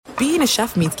being a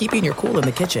chef means keeping your cool in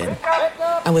the kitchen.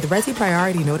 And with Resi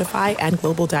Priority Notify and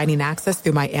Global Dining Access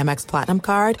through my Amex Platinum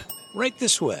card, Right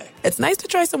this way. it's nice to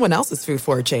try someone else's food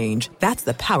for a change. That's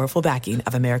the powerful backing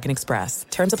of American Express.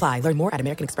 Terms apply. Learn more at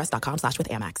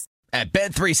americanexpress.com/withAmex. At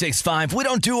Bet365, we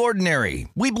don't do ordinary.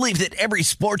 We believe that every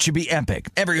sport should be epic.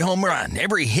 Every home run,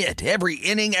 every hit, every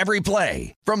inning, every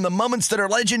play. From the moments that are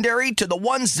legendary to the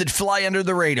ones that fly under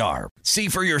the radar. See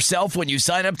for yourself when you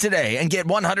sign up today and get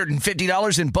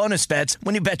 $150 in bonus bets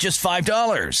when you bet just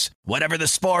 $5. Whatever the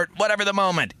sport, whatever the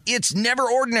moment, it's never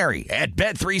ordinary at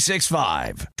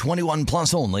Bet365. 21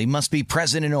 plus only. Must be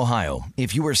present in Ohio.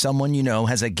 If you or someone you know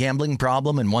has a gambling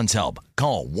problem and wants help,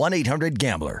 call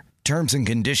 1-800-GAMBLER. Terms and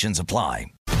conditions apply.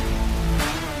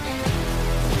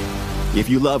 If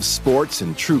you love sports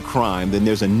and true crime, then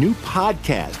there's a new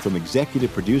podcast from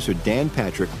executive producer Dan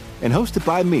Patrick and hosted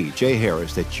by me, Jay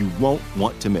Harris, that you won't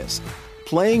want to miss.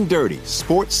 Playing Dirty: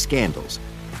 Sports Scandals.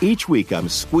 Each week, I'm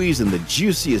squeezing the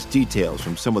juiciest details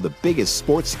from some of the biggest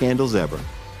sports scandals ever.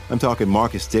 I'm talking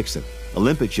Marcus Dixon,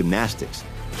 Olympic gymnastics,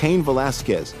 Cain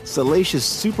Velasquez, salacious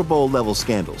Super Bowl-level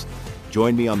scandals.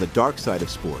 Join me on the dark side of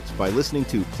sports by listening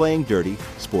to Playing Dirty: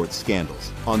 Sports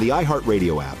Scandals on the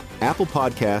iHeartRadio app, Apple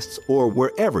Podcasts, or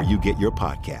wherever you get your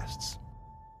podcasts.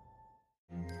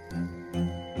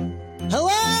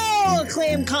 Hello,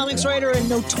 acclaimed comics writer and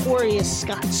notorious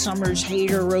Scott Summers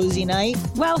hater, Rosie Knight.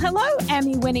 Well, hello,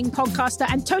 Emmy-winning podcaster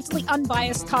and totally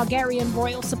unbiased Targaryen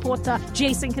royal supporter,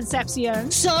 Jason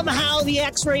Concepcion. Somehow the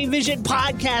X-Ray Vision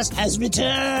podcast has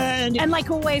returned. And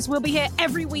like always, we'll be here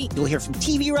every week. You'll hear from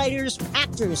TV writers,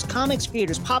 actors, comics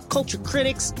creators, pop culture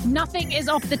critics. Nothing is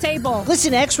off the table.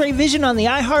 Listen to X-Ray Vision on the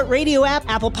iHeartRadio app,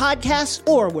 Apple Podcasts,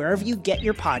 or wherever you get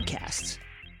your podcasts.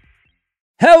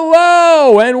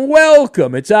 Hello and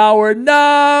welcome. It's hour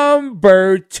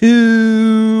number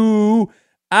 2.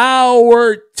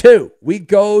 Hour 2. We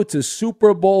go to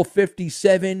Super Bowl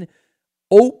 57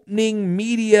 opening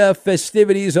media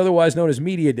festivities, otherwise known as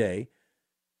Media Day.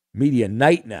 Media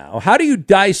Night now. How do you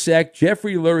dissect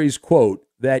Jeffrey Lurie's quote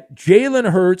that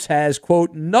Jalen Hurts has,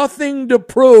 quote, nothing to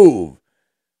prove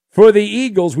for the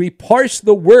Eagles? We parse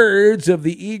the words of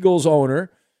the Eagles owner.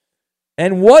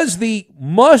 And was the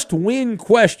must-win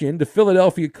question to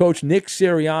Philadelphia coach Nick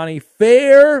Sirianni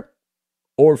fair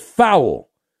or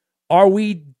foul? Are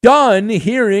we done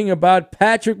hearing about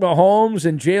Patrick Mahomes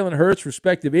and Jalen Hurts'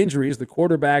 respective injuries? The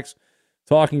quarterbacks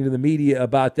talking to the media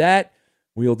about that.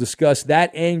 We'll discuss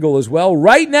that angle as well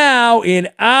right now in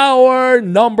hour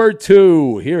number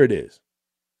 2. Here it is.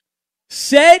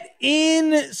 Set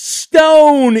in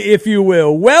stone, if you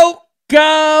will. Welcome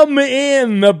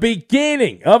in the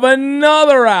beginning of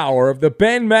another hour of the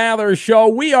Ben Maller Show.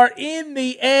 We are in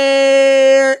the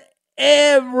air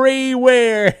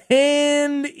everywhere,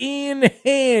 hand in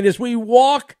hand, as we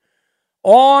walk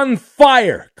on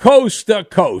fire, coast to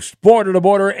coast, border to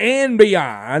border, and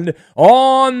beyond,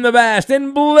 on the vast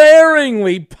and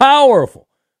blaringly powerful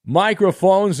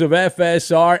microphones of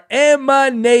FSR,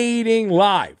 emanating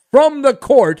live from the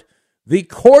court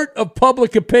of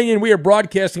public opinion. We are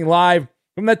broadcasting live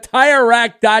from the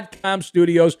TireRack.com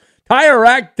studios.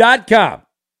 TireRack.com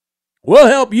will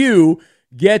help you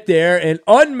get there. An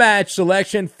unmatched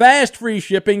selection, fast free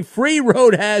shipping, free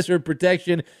road hazard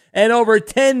protection, and over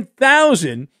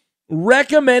 10,000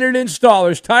 recommended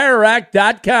installers.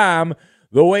 TireRack.com,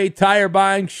 the way tire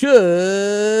buying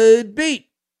should be.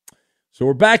 So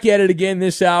we're back at it again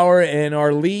this hour, and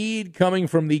our lead coming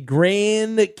from the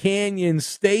Grand Canyon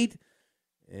State.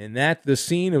 And that's the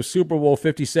scene of Super Bowl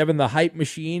 57, the hype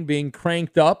machine being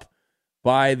cranked up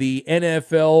by the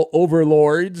NFL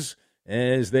overlords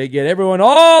as they get everyone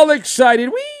all excited.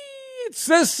 Whee! It's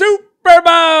the Super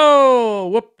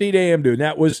Bowl! Whoop-de-damn, dude.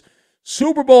 That was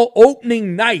Super Bowl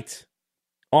opening night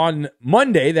on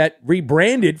Monday. That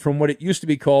rebranded from what it used to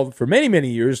be called for many, many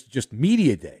years, just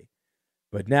Media Day.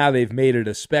 But now they've made it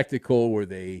a spectacle where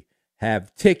they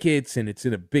have tickets, and it's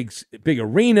in a big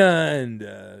arena, and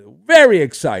very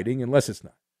exciting, unless it's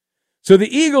not. So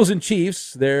the Eagles and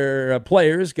Chiefs, their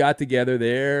players, got together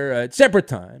there at separate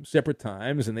times,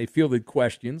 and they fielded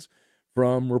questions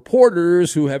from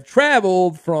reporters who have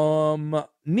traveled from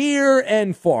near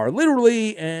and far,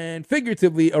 literally and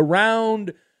figuratively,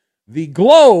 around the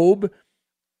globe.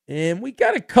 And we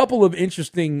got a couple of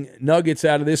interesting nuggets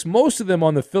out of this, most of them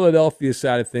on the Philadelphia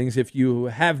side of things. If you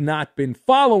have not been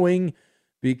following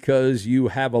because you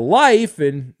have a life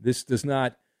and this does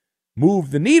not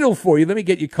move the needle for you, let me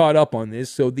get you caught up on this.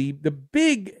 So the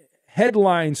big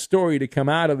headline story to come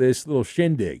out of this little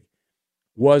shindig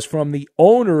was from the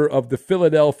owner of the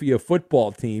Philadelphia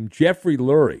football team, Jeffrey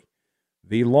Lurie,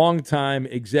 the longtime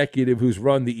executive who's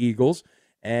run the Eagles.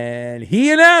 And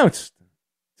he announced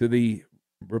to the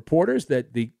reporters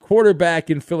that the quarterback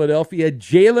in Philadelphia,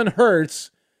 Jalen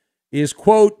Hurts, is,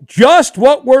 quote, just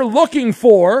what we're looking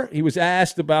for. He was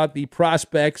asked about the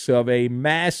prospects of a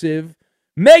massive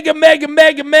mega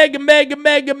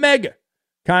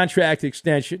contract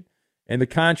extension and the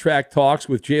contract talks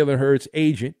with Jalen Hurts'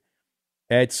 agent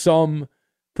at some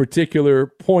particular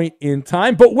point in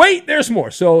time. But wait, there's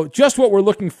more. So just what we're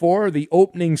looking for, the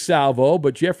opening salvo.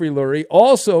 But Jeffrey Lurie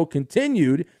also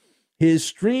continued his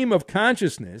stream of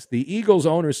consciousness. The Eagles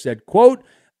owner said, quote,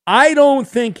 I don't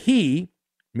think he,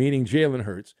 meaning Jalen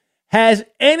Hurts, has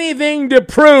anything to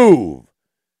prove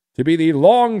to be the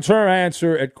long-term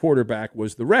answer at quarterback,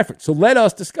 was the reference. So let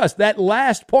us discuss. That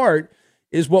last part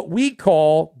is what we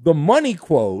call the money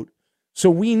quote. So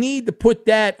we need to put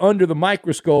that under the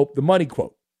microscope, the money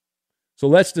quote. So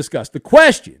let's discuss the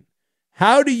question.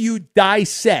 How do you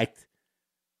dissect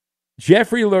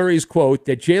Jeffrey Lurie's quote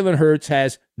that Jalen Hurts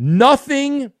has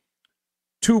nothing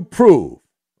to prove,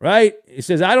 right? He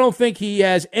says, I don't think he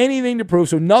has anything to prove,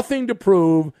 so nothing to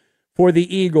prove for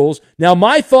the Eagles. Now,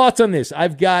 my thoughts on this,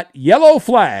 I've got yellow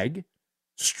flag,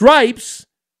 stripes,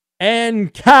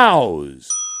 and cows.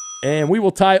 And we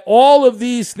will tie all of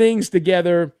these things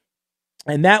together,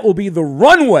 and that will be the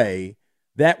runway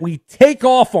that we take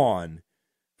off on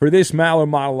for this Maller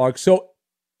monologue. So,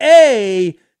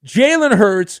 A, Jalen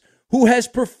Hurts, who has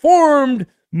performed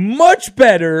much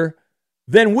better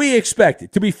than we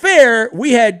expected. To be fair,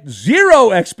 we had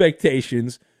zero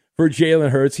expectations for Jalen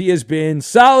Hurts. He has been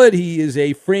solid. He is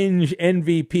a fringe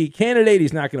MVP candidate.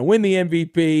 He's not going to win the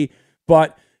MVP,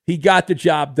 but he got the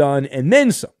job done and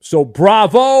then some. So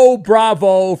bravo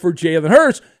for Jalen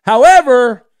Hurts.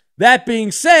 However, that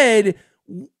being said,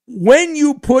 when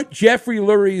you put Jeffrey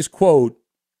Lurie's quote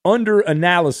under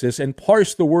analysis and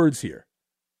parse the words here,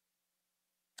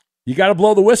 you got to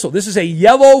blow the whistle. This is a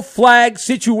yellow flag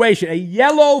situation. A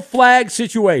yellow flag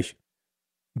situation.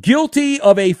 Guilty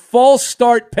of a false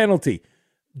start penalty.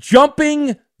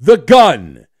 Jumping the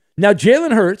gun. Now,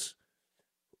 Jalen Hurts,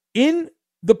 in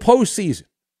the postseason,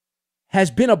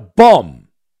 has been a bum.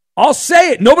 I'll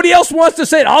say it. Nobody else wants to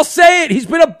say it. I'll say it. He's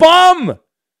been a bum.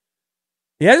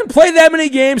 He hasn't played that many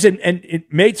games, and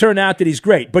it may turn out that he's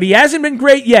great. But he hasn't been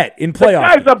great yet in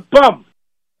playoffs. The guy's a bum.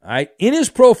 All right. In his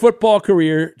pro football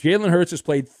career, Jalen Hurts has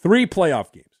played 3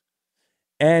 playoff games.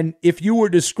 And if you were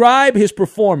to describe his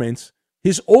performance,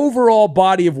 his overall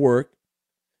body of work,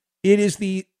 it is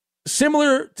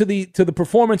similar to the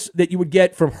performance that you would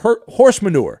get from horse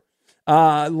manure.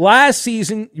 Last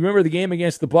season, you remember the game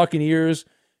against the Buccaneers,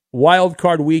 wild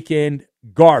card weekend,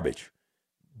 garbage.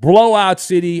 Blowout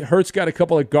city. Hurts got a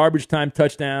couple of garbage time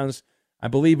touchdowns. I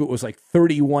believe it was like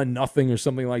 31-0 or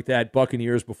something like that,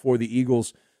 Buccaneers, before the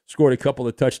Eagles scored a couple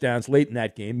of touchdowns late in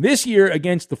that game. This year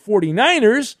against the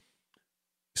 49ers,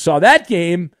 saw that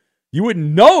game. You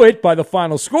wouldn't know it by the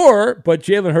final score, but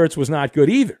Jalen Hurts was not good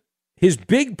either. His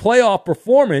big playoff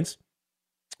performance,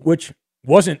 which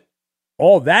wasn't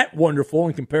all that wonderful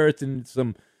in comparison to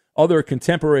some other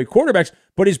contemporary quarterbacks,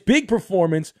 but his big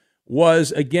performance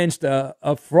was against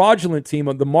a fraudulent team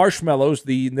of the Marshmallows,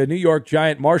 the New York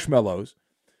Giant Marshmallows.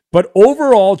 But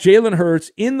overall, Jalen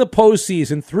Hurts in the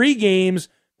postseason, 3 games,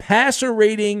 passer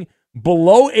rating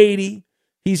below 80.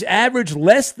 He's averaged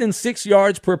less than 6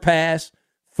 yards per pass,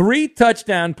 3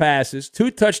 touchdown passes, 2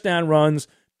 touchdown runs,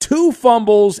 2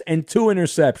 fumbles, and 2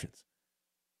 interceptions.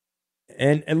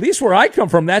 And at least where I come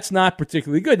from, that's not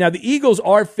particularly good. Now, the Eagles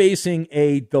are facing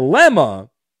a dilemma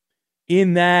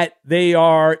in that they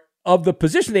are of the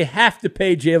position they have to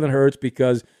pay Jalen Hurts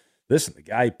because, listen, the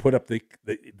guy put up the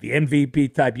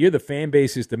MVP type year. The fan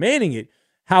base is demanding it.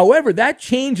 However, that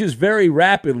changes very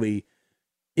rapidly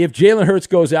if Jalen Hurts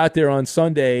goes out there on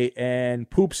Sunday and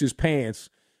poops his pants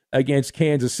against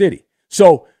Kansas City.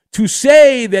 So to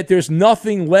say that there's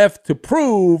nothing left to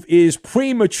prove is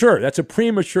premature. That's a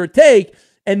premature take.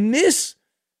 And this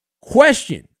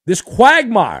question, this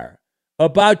quagmire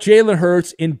about Jalen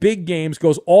Hurts in big games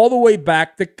goes all the way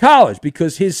back to college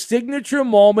because his signature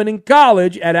moment in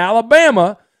college at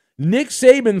Alabama, Nick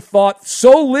Saban thought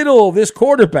so little of this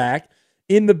quarterback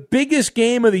in the biggest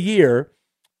game of the year.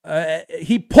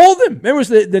 He pulled him. There was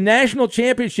the national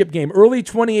championship game, early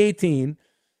 2018,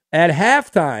 at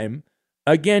halftime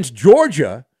against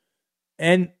Georgia,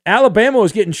 and Alabama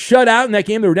was getting shut out in that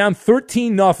game. They were down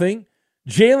 13-0.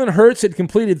 Jalen Hurts had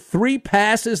completed 3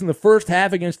 passes in the first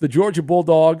half against the Georgia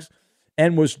Bulldogs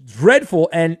and was dreadful,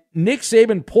 and Nick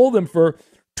Saban pulled him for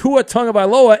Tua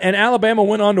Tagovailoa, and Alabama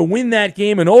went on to win that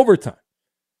game in overtime.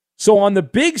 So on the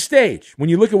big stage, when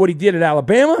you look at what he did at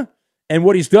Alabama and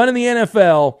what he's done in the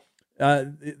NFL,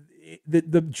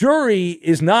 the jury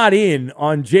is not in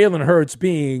on Jalen Hurts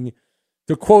being,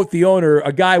 to quote the owner,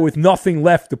 a guy with nothing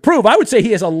left to prove. I would say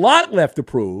he has a lot left to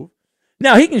prove.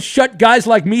 Now, he can shut guys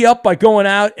like me up by going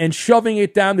out and shoving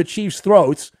it down the Chiefs'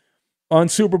 throats on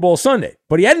Super Bowl Sunday.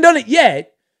 But he hadn't done it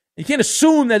yet. You can't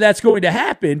assume that that's going to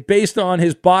happen based on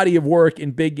his body of work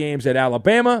in big games at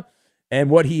Alabama and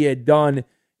what he had done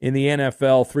in the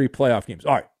NFL 3 playoff games.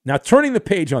 All right, now turning the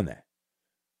page on that.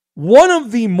 One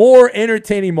of the more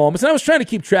entertaining moments, and I was trying to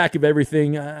keep track of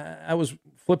everything. I was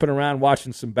flipping around,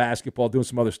 watching some basketball, doing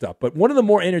some other stuff. But one of the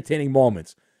more entertaining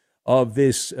moments of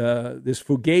this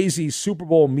Fugazi Super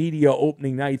Bowl media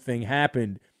opening night thing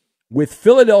happened with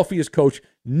Philadelphia's coach,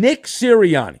 Nick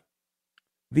Sirianni.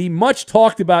 The much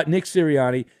talked about Nick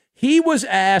Sirianni. He was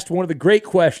asked one of the great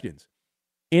questions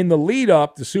in the lead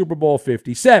up to Super Bowl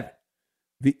 57.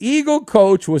 The Eagle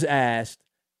coach was asked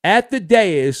at the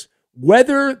dais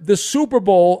whether the Super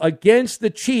Bowl against the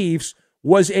Chiefs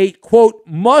was a, quote,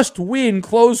 must-win,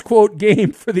 close quote,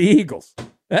 game for the Eagles.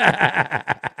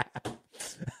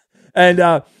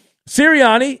 And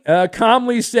Sirianni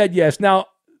calmly said yes. Now,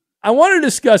 I want to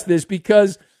discuss this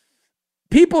because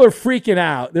people are freaking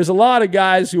out. There's a lot of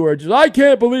guys who are just, I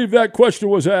can't believe that question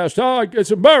was asked. Oh,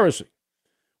 it's embarrassing.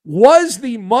 Was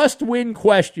the must-win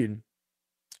question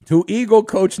to Eagle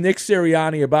coach Nick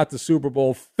Sirianni about the Super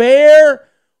Bowl fair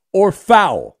or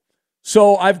foul?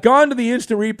 So I've gone to the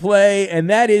instant replay, and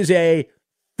that is a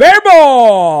fair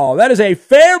ball. That is a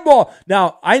fair ball.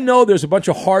 Now, I know there's a bunch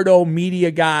of hardo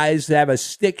media guys that have a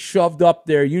stick shoved up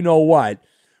there, you know what,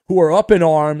 who are up in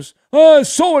arms. Oh,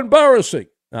 it's so embarrassing.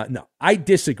 No, I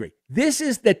disagree. This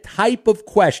is the type of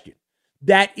question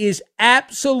that is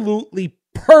absolutely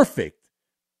perfect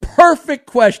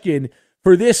question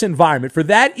for this environment, for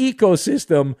that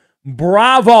ecosystem.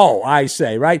 Bravo, I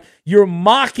say, right? You're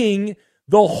mocking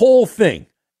the whole thing.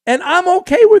 And I'm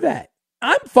okay with that.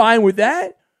 I'm fine with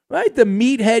that, right? The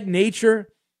meathead nature,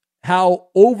 how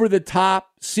over the top,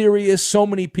 serious so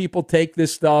many people take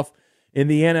this stuff in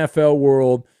the NFL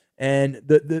world. And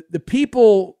the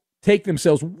people take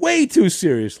themselves way too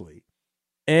seriously.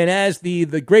 And as the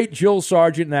great Jill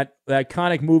Sargent in that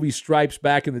iconic movie Stripes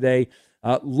back in the day,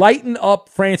 lighten up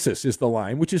Francis is the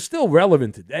line, which is still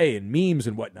relevant today in memes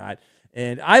and whatnot.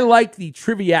 And I like the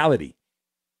triviality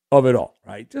of it all,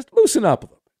 right? Just loosen up a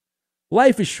little bit.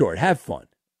 Life is short. Have fun.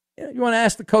 You want to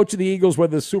ask the coach of the Eagles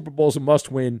whether the Super Bowl is a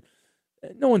must-win.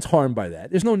 No one's harmed by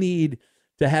that. There's no need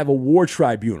to have a war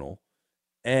tribunal.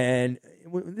 And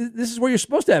this is where you're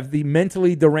supposed to have the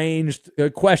mentally deranged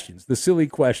questions, the silly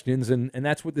questions, and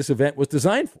that's what this event was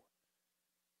designed for.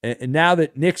 And now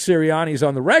that Nick Sirianni is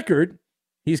on the record,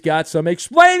 he's got some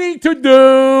explaining to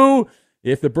do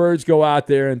if the Birds go out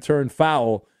there and turn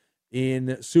foul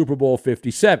in Super Bowl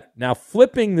 57. Now,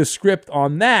 flipping the script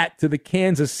on that to the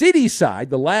Kansas City side,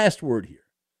 the last word here.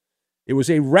 It was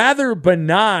a rather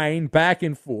benign back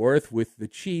and forth with the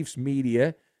Chiefs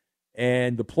media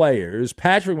and the players.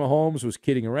 Patrick Mahomes was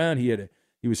kidding around.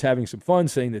 He was having some fun,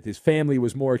 saying that his family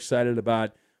was more excited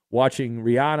about watching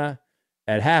Rihanna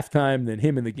at halftime than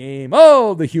him in the game.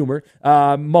 Oh, the humor.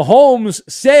 Mahomes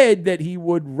said that he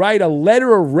would write a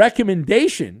letter of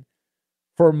recommendation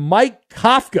for Mike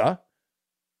Kafka.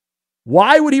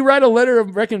 Why would he write a letter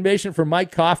of recommendation for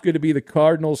Mike Kafka to be the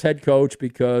Cardinals head coach?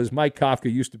 Because Mike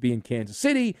Kafka used to be in Kansas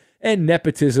City, and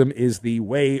nepotism is the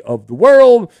way of the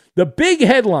world. The big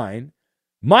headline,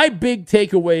 my big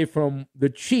takeaway from the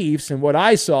Chiefs and what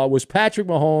I saw was Patrick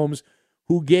Mahomes,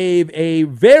 who gave a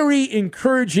very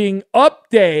encouraging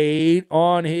update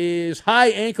on his high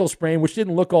ankle sprain, which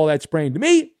didn't look all that sprained to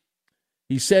me.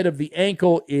 He said of the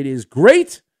ankle, it is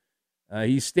great.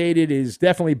 He stated it is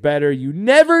definitely better. You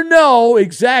never know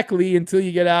exactly until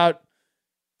you get out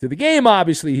to the game,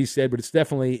 obviously, he said, but it's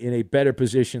definitely in a better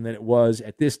position than it was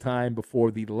at this time before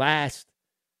the last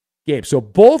game. So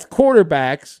both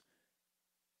quarterbacks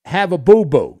have a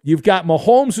boo-boo. You've got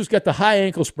Mahomes, who's got the high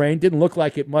ankle sprain, didn't look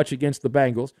like it much against the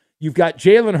Bengals. You've got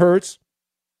Jalen Hurts,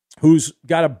 who's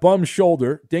got a bum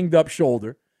shoulder, dinged up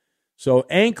shoulder. So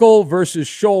ankle versus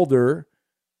shoulder.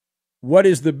 What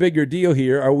is the bigger deal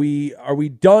here? Are we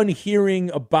done hearing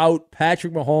about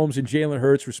Patrick Mahomes and Jalen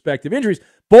Hurts' respective injuries?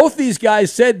 Both these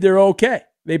guys said they're okay.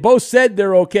 They both said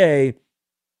they're okay.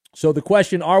 So the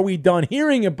question, are we done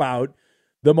hearing about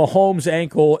the Mahomes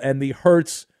ankle and the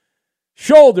Hurts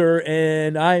shoulder?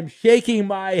 And I'm shaking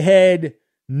my head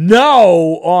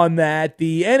no on that.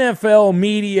 The NFL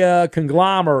media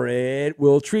conglomerate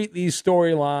will treat these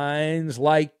storylines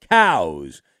like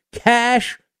cows,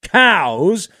 cash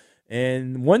cows.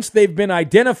 And once they've been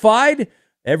identified,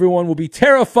 everyone will be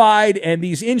terrified, and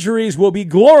these injuries will be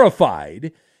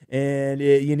glorified. And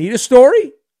you need a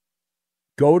story?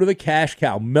 go to the cash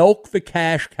cow. Milk the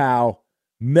cash cow.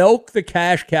 Milk the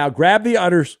cash cow. Grab the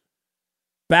udders.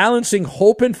 Balancing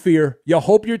hope and fear. You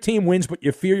hope your team wins, but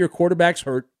you fear your quarterback's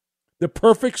hurt. The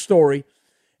perfect story.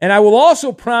 And I will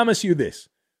also promise you this.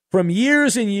 From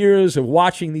years and years of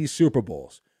watching these Super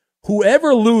Bowls,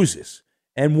 whoever loses,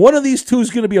 and one of these two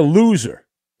is going to be a loser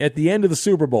at the end of the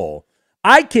Super Bowl,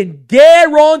 I can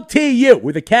guarantee you,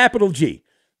 with a capital G,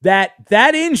 that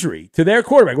injury to their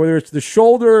quarterback, whether it's the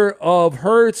shoulder of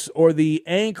Hurts or the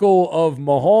ankle of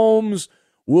Mahomes,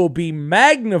 will be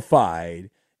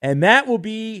magnified, and that will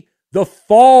be the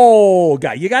fall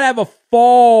guy. You got to have a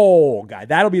fall guy.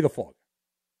 That'll be the fall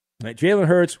guy. Right, Jalen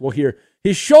Hurts will hear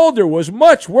his shoulder was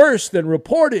much worse than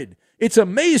reported. It's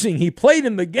amazing he played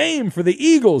in the game for the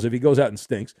Eagles if he goes out and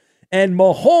stinks. And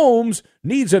Mahomes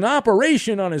needs an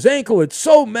operation on his ankle. It's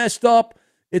so messed up.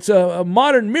 It's a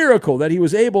modern miracle that he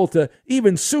was able to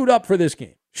even suit up for this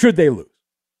game, should they lose.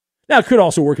 Now, it could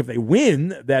also work if they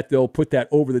win, that they'll put that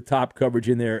over-the-top coverage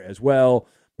in there as well.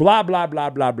 Blah, blah, blah,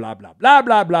 blah, blah, blah, blah,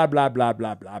 blah, blah, blah, blah,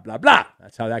 blah, blah, blah, blah.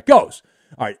 That's how that goes.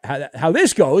 All right, how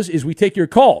this goes is we take your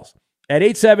calls at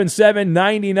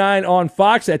 877-99 on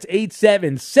Fox. That's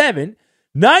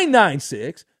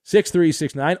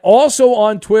 877-996-6369. Also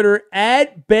on Twitter,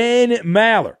 at Ben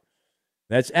Maller.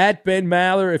 That's at Ben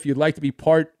Maller if you'd like to be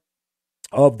part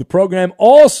of the program.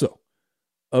 Also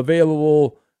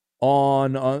available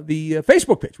on the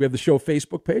Facebook page. We have the show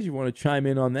Facebook page. If you want to chime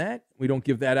in on that. We don't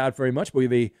give that out very much, but we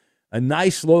have a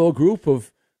nice, loyal group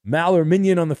of Maller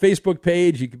Minion on the Facebook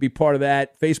page. You could be part of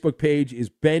that. Facebook page is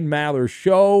Ben Maller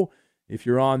Show if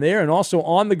you're on there. And also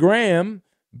on the gram,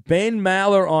 Ben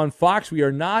Maller on Fox. We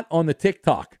are not on the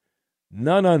TikTok.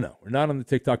 No. We're not on the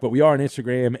TikTok, but we are on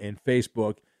Instagram and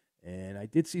Facebook. And I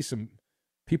did see some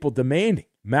people demanding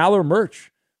Maller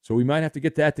merch. So we might have to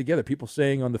get that together. People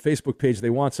saying on the Facebook page they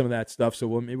want some of that stuff.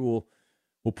 So maybe we'll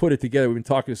put it together. We've been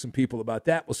talking to some people about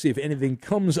that. We'll see if anything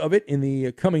comes of it in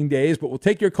the coming days. But we'll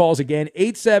take your calls again.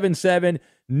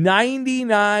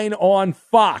 877-99 on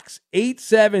Fox.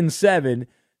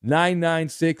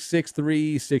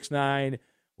 877-996-6369.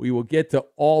 We will get to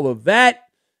all of that.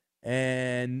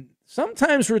 And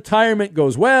sometimes retirement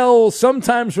goes well.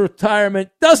 Sometimes retirement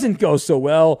doesn't go so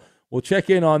well. We'll check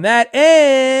in on that.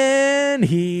 And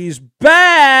he's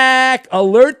back.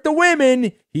 Alert the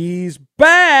women. He's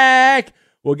back.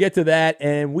 We'll get to that,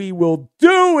 and we will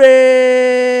do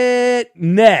it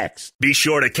next. Be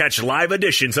sure to catch live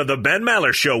editions of The Ben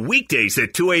Maller Show weekdays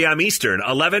at 2 a.m. Eastern,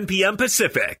 11 p.m.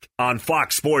 Pacific on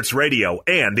Fox Sports Radio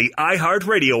and the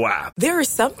iHeartRadio app. There are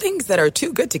some things that are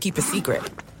too good to keep a secret.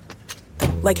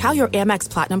 Like how your Amex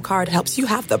Platinum card helps you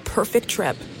have the perfect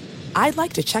trip. I'd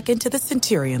like to check into the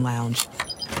Centurion Lounge.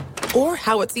 Or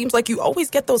how it seems like you always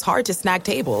get those hard-to-snag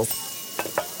tables.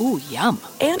 Ooh, yum.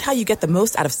 And how you get the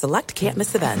most out of select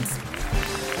can't-miss events.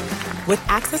 With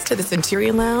access to the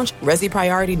Centurion Lounge, Resi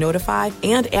Priority Notified,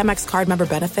 and Amex card member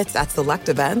benefits at select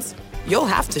events, you'll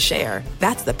have to share.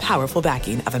 That's the powerful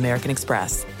backing of American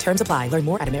Express. Terms apply. Learn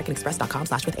more at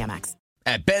americanexpress.com/withAmex.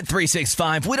 At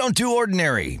Bet365, we don't do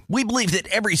ordinary. We believe that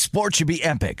every sport should be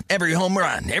epic. Every home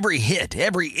run, every hit,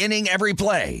 every inning, every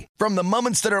play. From the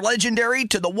moments that are legendary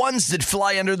to the ones that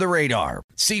fly under the radar.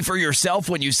 See for yourself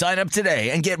when you sign up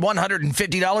today and get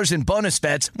 $150 in bonus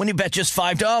bets when you bet just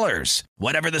 $5.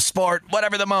 Whatever the sport,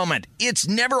 whatever the moment, it's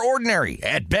never ordinary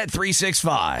at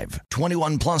Bet365.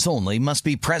 21 plus only. Must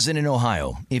be present in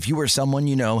Ohio. If you or someone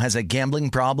you know has a gambling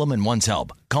problem and wants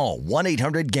help, call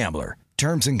 1-800-GAMBLER.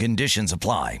 Terms and conditions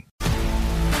apply.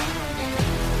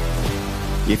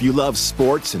 If you love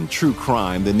sports and true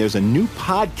crime, then there's a new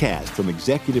podcast from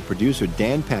executive producer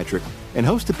Dan Patrick and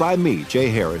hosted by me, Jay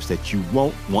Harris, that you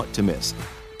won't want to miss.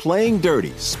 Playing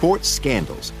Dirty: Sports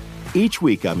Scandals. Each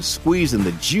week, I'm squeezing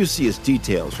the juiciest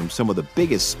details from some of the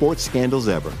biggest sports scandals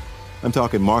ever. I'm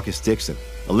talking Marcus Dixon,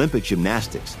 Olympic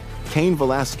gymnastics, Cain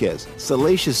Velasquez,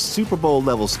 salacious Super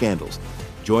Bowl-level scandals.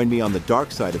 Join me on the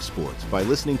dark side of sports by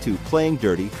listening to Playing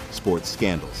Dirty: Sports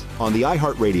Scandals on the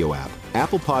iHeartRadio app,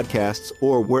 Apple Podcasts,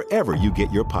 or wherever you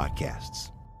get your podcasts.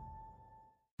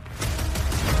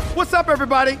 What's up,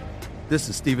 everybody? This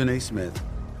is Stephen A. Smith.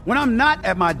 When I'm not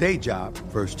at my day job,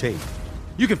 First Take,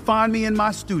 you can find me in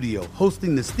my studio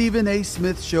hosting the Stephen A.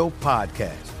 Smith Show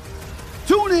podcast.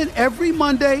 Tune in every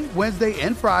Monday, Wednesday,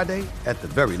 and Friday, at the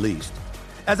very least,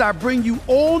 as I bring you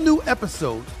all new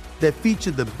episodes that feature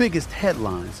the biggest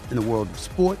headlines in the world of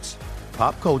sports,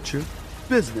 pop culture,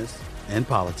 business, and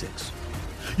politics.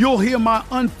 You'll hear my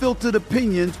unfiltered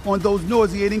opinions on those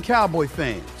nauseating Cowboy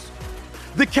fans,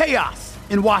 the chaos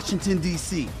in Washington,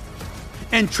 D.C.,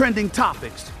 and trending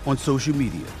topics on social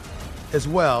media, as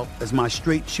well as my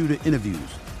straight shooter interviews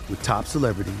with top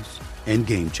celebrities and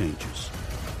game changers.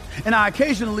 And I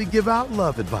occasionally give out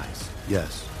love advice.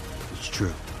 Yes, it's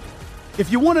true.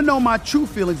 If you want to know my true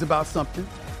feelings about something,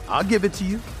 I'll give it to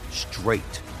you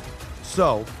straight.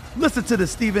 So, listen to the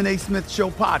Stephen A. Smith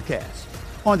Show podcast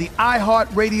on the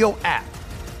iHeartRadio app,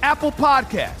 Apple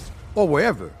Podcasts, or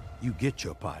wherever you get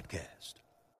your podcast.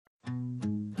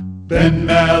 Ben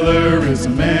Maller is a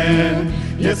man,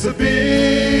 yes, a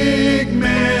big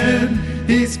man.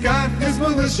 He's got his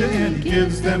militia and he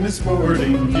gives them his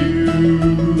sporting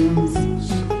news.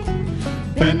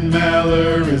 Ben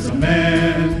Maller is a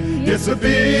man, yes, a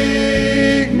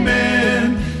big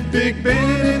man. Big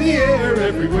Ben in the air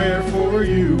everywhere for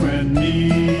you and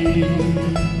me.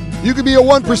 You could be a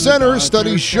one percenter.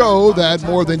 Studies show that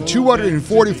more than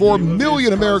 244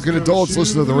 million American adults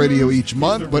listen to the radio each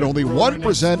month, but only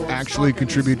 1% actually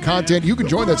contribute content. You can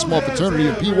join that small fraternity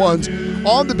of P1s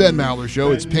on the Ben Maller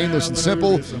Show. It's painless and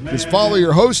simple. Just follow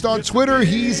your host on Twitter.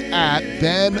 He's at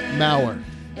Ben Maller.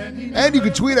 And you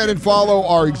can tweet at and follow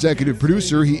our executive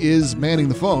producer. He is manning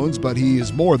the phones, but he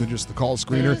is more than just the call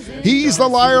screener. He's the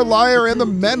liar, and the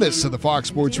menace of the Fox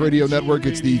Sports Radio Network.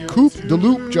 It's the Coop de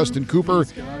Loop, Justin Cooper,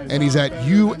 and he's at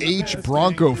UH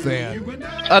Bronco fan.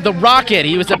 The Rocket.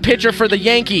 He was a pitcher for the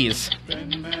Yankees.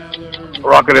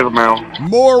 Rocket is a man.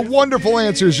 More wonderful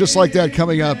answers just like that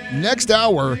coming up next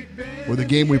hour with a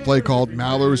game we play called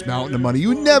Maller's Mountain of Money.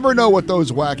 You never know what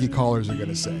those wacky callers are going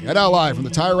to say. And now live from the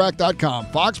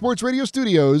TireRack.com Fox Sports Radio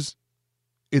studios,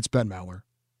 it's Ben Maller.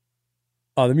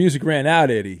 Oh, the music ran out,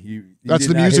 Eddie. That's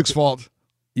the music's fault.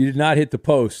 You did not hit the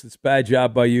post. It's a bad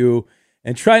job by you.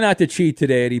 And try not to cheat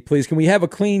today, Eddie. Please, can we have a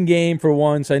clean game for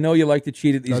once? I know you like to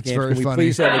cheat at these games. Very can we funny.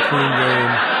 please have a clean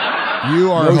game?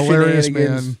 You are hilarious,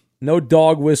 man. No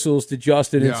dog whistles to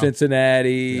Justin in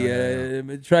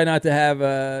Cincinnati. Try not to have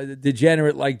a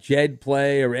degenerate like Jed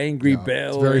play or Angry Bill.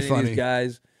 It's very or funny. These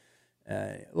guys.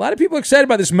 A lot of people excited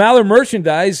about this Maller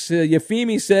merchandise.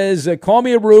 Yafimi says, call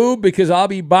me a rube because I'll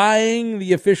be buying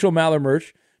the official Maller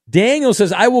merch. Daniel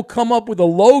says, I will come up with a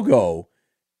logo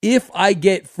if I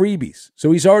get freebies.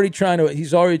 So he's already trying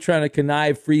to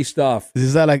connive free stuff.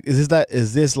 Is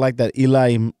this like that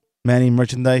Eli Manning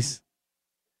merchandise?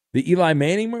 The Eli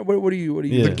Manning? What are you?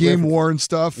 The game worn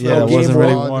stuff. Yeah, that wasn't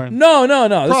really worn. No.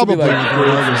 Probably.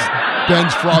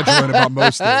 Ben's fraudulent about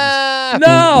most things.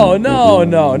 No,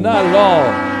 not at all.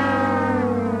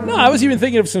 No, I was even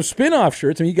thinking of some spin-off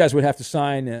shirts. I mean, you guys would have to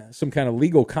sign some kind of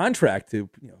legal contract to,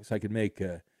 so I could make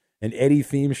an Eddie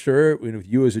theme shirt with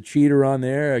you as a cheater on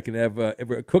there. I could have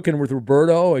cooking with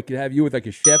Roberto. I could have you with like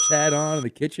a chef's hat on in the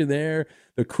kitchen there.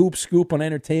 The Coop Scoop on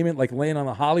entertainment, like laying on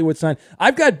the Hollywood sign.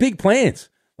 I've got big plans.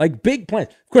 Like big plans.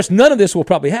 Of course, none of this will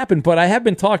probably happen, but I have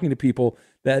been talking to people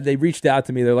that they reached out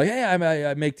to me. They're like, "Hey,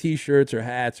 I make T-shirts or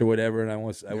hats or whatever," and I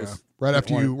was right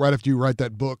after you write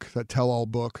that book, that tell-all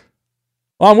book.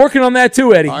 Well, I'm working on that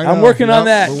too, Eddie. I'm working on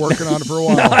that. We're working on it for a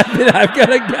while. No, I've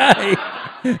got a guy.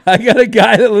 I got a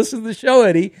guy that listens to the show,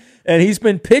 Eddie, and he's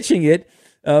been pitching it.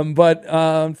 But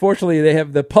unfortunately,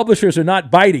 the publishers are not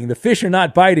biting. The fish are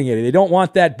not biting it. They don't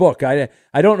want that book. I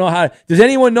don't know how. Does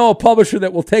anyone know a publisher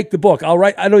that will take the book? I'll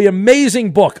know an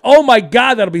amazing book. Oh my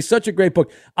God, that'll be such a great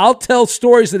book. I'll tell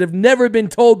stories that have never been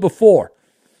told before.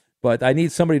 But I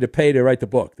need somebody to pay to write the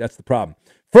book. That's the problem.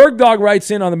 Fergdog writes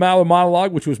in on the Maller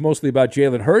monologue, which was mostly about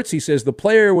Jalen Hurts. He says the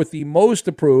players with the most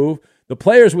to prove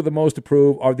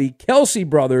are the Kelsey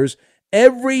brothers.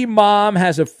 Every mom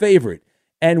has a favorite.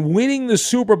 And winning the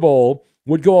Super Bowl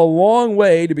would go a long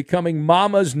way to becoming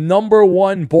Mama's number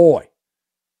one boy.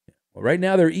 Well, right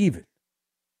now they're even.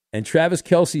 And Travis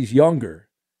Kelce's younger,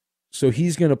 so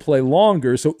he's going to play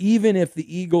longer. So even if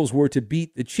the Eagles were to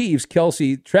beat the Chiefs,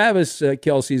 Travis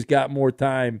Kelce's got more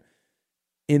time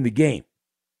in the game,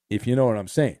 if you know what I'm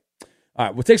saying. All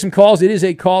right, we'll take some calls. It is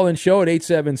a call-in show at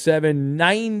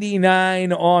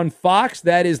 877-99 on Fox.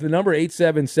 That is the number,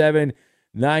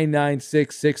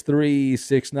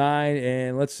 877-996-6369.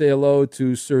 And let's say hello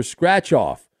to Sir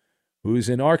Scratchoff, who's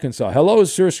in Arkansas. Hello,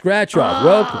 Sir Scratchoff.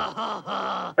 Welcome.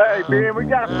 Hey, Ben, we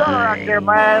got a fella out there,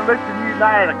 man, listening to you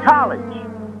night at college.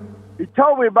 He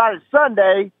told me about it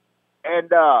Sunday,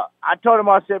 and I told him,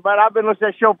 I said, man, I've been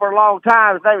listening to that show for a long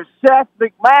time. His name is Seth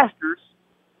McMasters,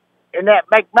 and that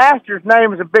McMasters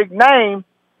name is a big name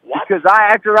because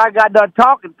after I got done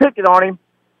picking on him,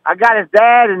 I got his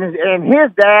dad and his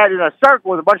dad in a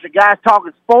circle with a bunch of guys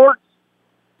talking sports.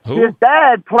 Who? His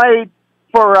dad played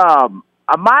for a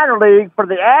minor league for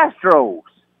the Astros.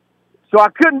 So I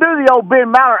couldn't do the old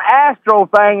Ben Maller Astro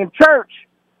thing in church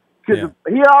because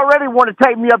he already wanted to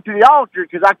take me up to the altar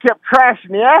because I kept trashing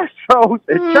the Astros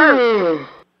at church.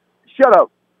 Shut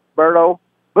up, Berto.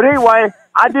 But anyway,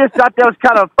 I just thought that was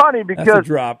kind of funny because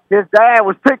his dad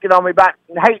was picking on me about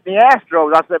hating the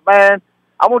Astros. I said, man,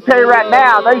 I'm going to tell you right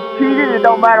now, they cheated. It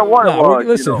don't matter what it was.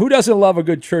 Listen, who doesn't love a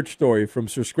good church story from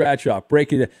Sir Scratch-Off?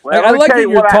 Breaking it. Well, I like that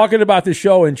you're talking about the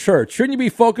show in church. Shouldn't you be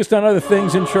focused on other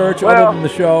things in church other than the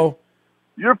show?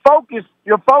 Your focus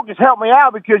helped me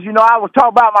out because, I was talking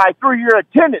about my 3-year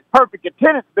attendance, perfect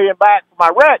attendance being back for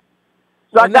my rec.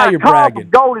 So I got a call from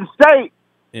Golden State,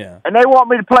 and they want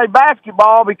me to play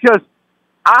basketball because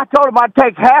I told them I'd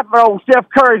take half of old Steph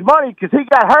Curry's money because he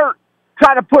got hurt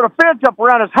trying to put a fence up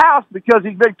around his house because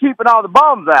he's been keeping all the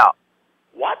bums out.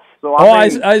 What? So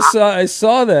I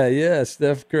saw that. Yeah,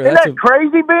 Steph Curry. Isn't that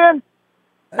crazy, Ben?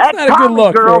 That's not a good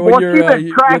look when you're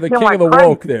the king of the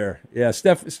woke there. Yeah,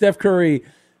 Steph Curry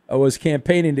was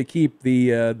campaigning to keep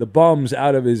the bums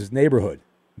out of his neighborhood,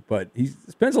 but he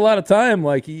spends a lot of time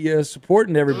he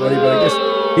supporting everybody. But I guess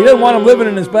he doesn't want him living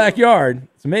in his backyard.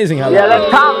 It's amazing how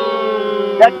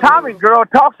that Tommy girl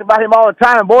talks about him all the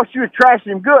time. Boy, she was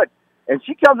trashing him good. And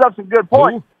she comes up with some good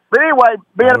points. Ooh. But anyway,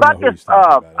 Ben, about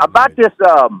this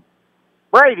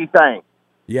Brady thing.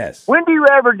 Yes. When do you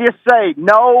ever just say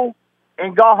no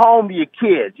and go home to your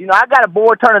kids? I got a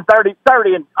boy turning 30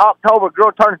 in October, a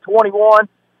girl turning 21.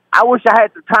 I wish I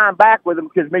had some time back with them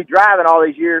because me driving all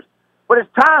these years. But it's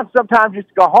time sometimes just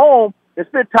to go home and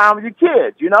spend time with your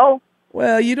kids,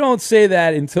 Well, you don't say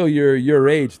that until you're your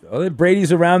age, though.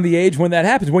 Brady's around the age when that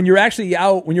happens. When you're actually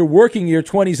out, when you're working your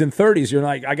 20s and 30s, you're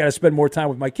like, I got to spend more time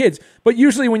with my kids. But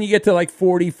usually when you get to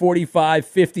 40, 45,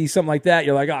 50, something like that,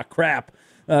 you're like, oh, crap.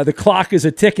 The clock is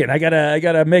a ticking. I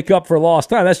gotta make up for lost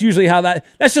time. That's usually how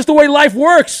that's just the way life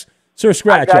works, Sir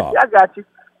Scratch-Off. I got you.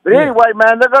 But anyway,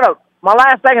 man, my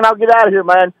last thing, and I'll get out of here,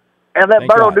 man, and let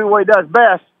Burrow do what he does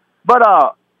best. But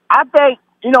I think,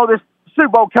 this Super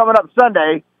Bowl coming up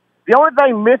Sunday, the only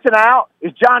thing missing out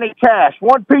is Johnny Cash,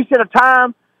 one piece at a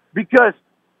time, because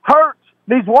Hurts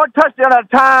needs one touchdown at a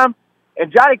time,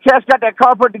 and Johnny Cash got that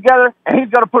car put together, and he's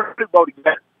going to put a Super Bowl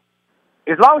together.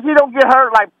 As long as he don't get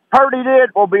hurt like Purdy did,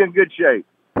 we'll be in good shape.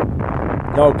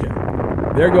 Okay.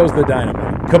 There goes the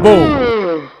dynamite.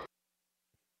 Kaboom.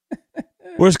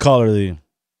 Where's Caller of the Year?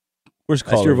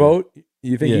 That's your vote?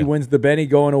 You think he wins the Benny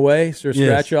going away, Sir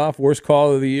Scratch-Off? Worst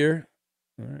call of the year?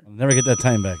 All right. I'll never get that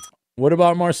time back. What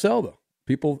about Marcel, though?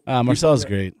 Marcel's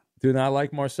great. Do not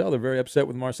like Marcel. They're very upset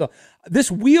with Marcel.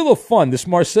 This Wheel of Fun, this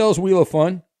Marcel's Wheel of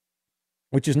Fun,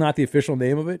 which is not the official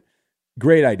name of it,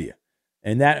 great idea.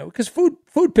 And that, because food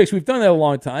picks, we've done that a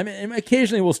long time, and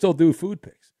occasionally we'll still do food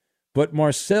picks. But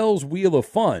Marcel's Wheel of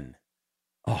Fun,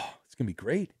 it's going to be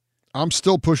great. I'm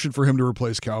still pushing for him to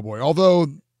replace Cowboy, although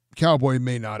Cowboy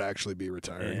may not actually be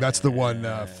retiring. That's the one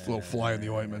little fly in the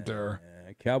ointment there.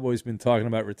 Cowboy's been talking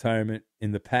about retirement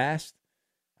in the past.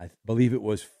 I believe it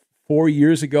was 4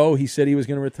 years ago he said he was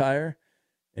going to retire,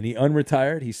 and he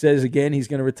unretired. He says again he's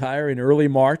going to retire in early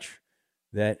March,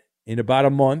 that in about a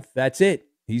month, that's it.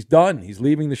 He's done. He's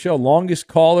leaving the show. Longest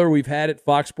caller we've had at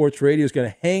Fox Sports Radio is going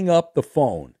to hang up the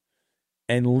phone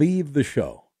and leave the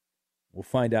show. We'll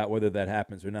find out whether that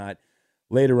happens or not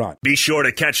later on. Be sure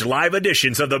to catch live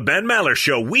editions of the Ben Maller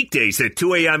Show weekdays at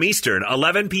 2 a.m. Eastern,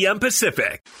 11 p.m.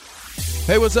 Pacific.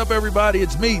 Hey, what's up, everybody?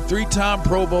 It's me, 3-time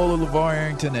Pro Bowler LeVar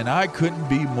Arrington, and I couldn't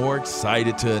be more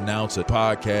excited to announce a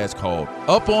podcast called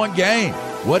Up On Game.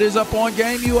 What is Up On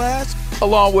Game, you ask?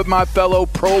 Along with my fellow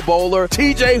Pro Bowler,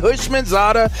 TJ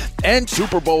Houshmandzadeh, and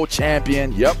Super Bowl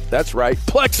champion, yep, that's right,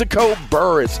 Plexico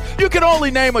Burress. You can only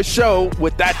name a show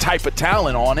with that type of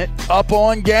talent on it. Up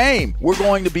On Game. We're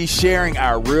going to be sharing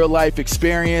our real-life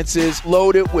experiences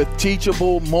loaded with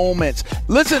teachable moments.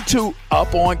 Listen to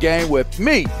Up On Game with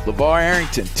me, LeVar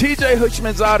Arrington, TJ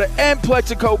Houshmandzadeh, and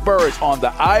Plexico Burress on the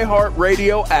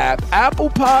iHeartRadio app,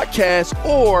 Apple Podcasts,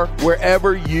 or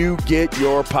wherever you get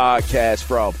your podcast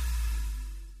from.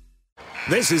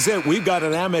 This is it. We've got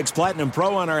an Amex Platinum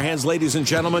Pro on our hands, ladies and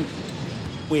gentlemen.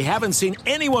 We haven't seen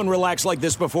anyone relax like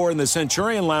this before in the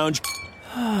Centurion Lounge.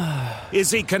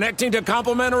 Is he connecting to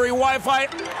complimentary Wi-Fi?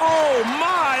 Oh,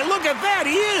 my. Look at that.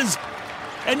 He is.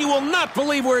 And you will not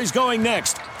believe where he's going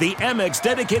next. The Amex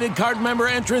dedicated card member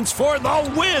entrance for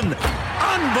the win.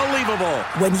 Unbelievable.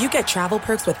 When you get travel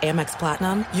perks with Amex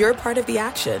Platinum, you're part of the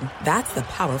action. That's the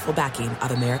powerful backing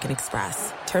of American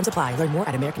Express. Terms apply. Learn more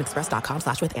at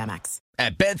americanexpress.com/withAmex.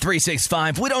 At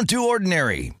Bet365, we don't do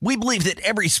ordinary. We believe that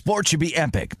every sport should be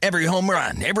epic. Every home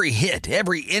run, every hit,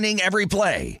 every inning, every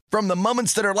play. From the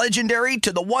moments that are legendary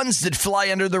to the ones that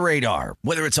fly under the radar.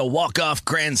 Whether it's a walk-off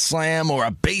grand slam or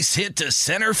a base hit to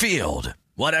center field.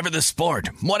 Whatever the sport,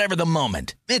 whatever the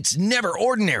moment. It's never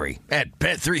ordinary at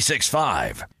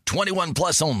Bet365. 21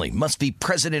 plus only. Must be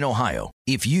present in Ohio.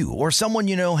 If you or someone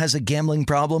you know has a gambling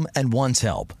problem and wants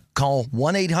help, Call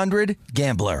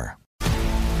 1-800-GAMBLER.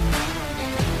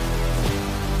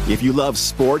 If you love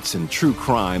sports and true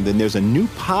crime, then there's a new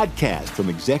podcast from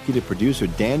executive producer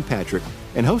Dan Patrick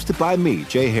and hosted by me,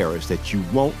 Jay Harris, that you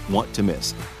won't want to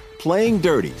miss. Playing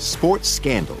Dirty: Sports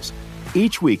Scandals.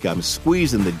 Each week, I'm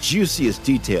squeezing the juiciest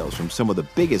details from some of the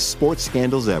biggest sports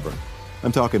scandals ever.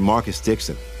 I'm talking Marcus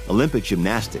Dixon, Olympic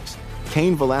gymnastics,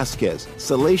 Cain Velasquez,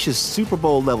 salacious Super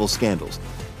Bowl-level scandals.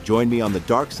 Join me on the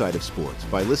dark side of sports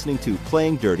by listening to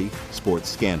Playing Dirty: Sports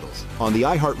Scandals on the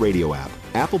iHeartRadio app,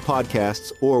 Apple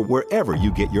Podcasts, or wherever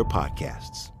you get your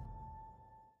podcasts.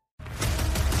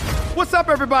 What's up,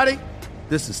 everybody?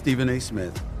 This is Stephen A.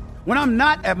 Smith. When I'm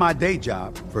not at my day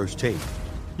job, First Take,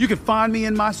 you can find me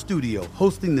in my studio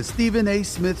hosting the Stephen A.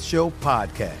 Smith Show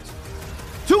podcast.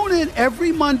 Tune in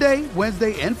every Monday,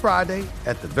 Wednesday, and Friday,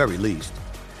 at the very least,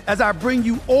 as I bring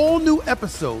you all new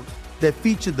episodes that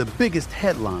feature the biggest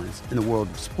headlines in the world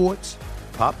of sports,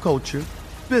 pop culture,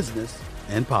 business,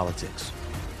 and politics.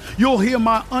 You'll hear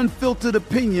my unfiltered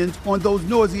opinions on those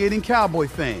nauseating Cowboy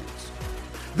fans,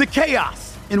 the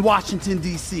chaos in Washington,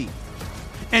 D.C.,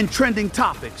 and trending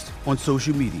topics on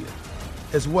social media,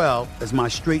 as well as my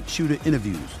straight shooter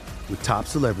interviews with top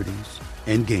celebrities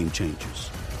and game changers.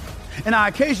 And I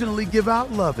occasionally give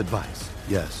out love advice.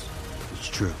 Yes, it's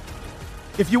true.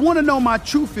 If you want to know my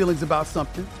true feelings about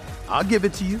something, I'll give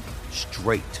it to you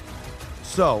straight.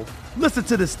 So, listen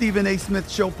to the Stephen A. Smith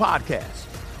Show podcast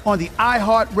on the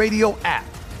iHeartRadio app,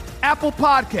 Apple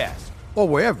Podcasts, or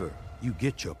wherever you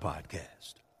get your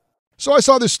podcast. So I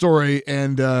saw this story,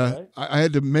 and I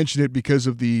had to mention it because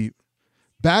of the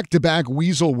back-to-back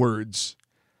weasel words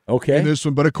in this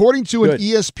one. But according to an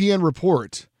ESPN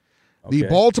report, the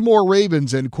Baltimore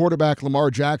Ravens and quarterback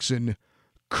Lamar Jackson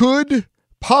could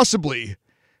possibly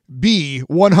be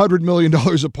 $100 million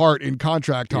apart in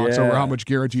contract talks over how much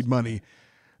guaranteed money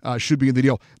should be in the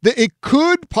deal. It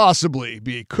could possibly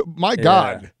be.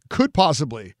 Could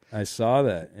possibly. I saw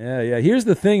that. Yeah. Here's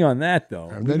the thing on that, though.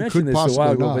 And we then mentioned could this a while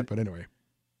possibly ago, but anyway.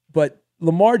 But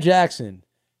Lamar Jackson,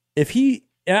 if you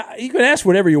can ask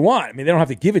whatever you want. I mean, they don't have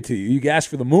to give it to you. You can ask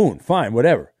for the moon. Fine,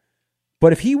 whatever.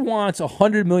 But if he wants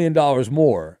 $100 million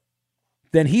more,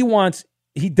 then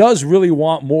he does really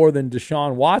want more than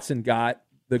Deshaun Watson got,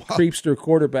 the creepster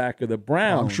quarterback of the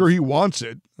Browns. I'm sure he wants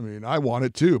it. I mean, I want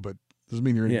it too, but doesn't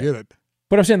mean you're going to get it.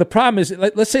 But I'm saying the problem is,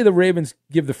 let's say the Ravens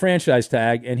give the franchise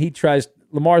tag, and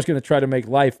Lamar's going to try to make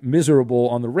life miserable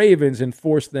on the Ravens and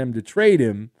force them to trade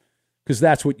him, because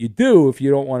that's what you do if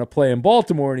you don't want to play in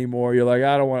Baltimore anymore. You're like,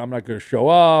 I'm not going to show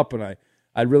up, and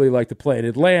I'd really like to play in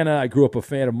Atlanta. I grew up a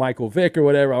fan of Michael Vick or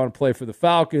whatever. I want to play for the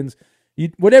Falcons.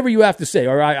 Whatever you have to say,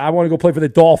 or I want to go play for the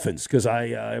Dolphins because I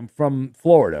am from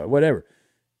Florida, whatever.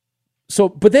 So,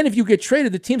 but then if you get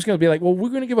traded, the team's going to be like, well, we're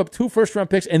going to give up 2 first-round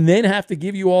picks and then have to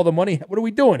give you all the money. What are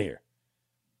we doing here?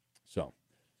 So, all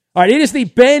right, it is the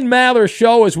Ben Maller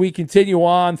Show as we continue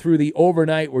on through the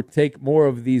overnight. We'll take more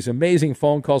of these amazing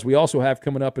phone calls. We also have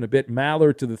coming up in a bit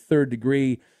Maller to the Third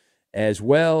Degree, as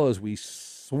well as we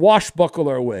swashbuckle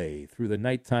our way through the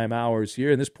nighttime hours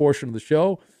here in this portion of the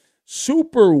show.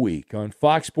 Super Week on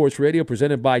Fox Sports Radio,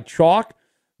 presented by Chalk,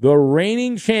 the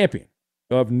reigning champion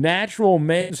of natural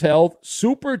men's health.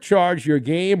 Supercharge your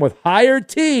game with higher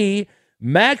T,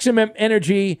 maximum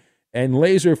energy, and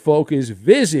laser focus.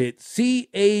 Visit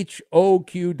CHOQ.com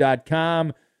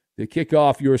to kick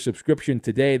off your subscription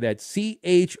today. That's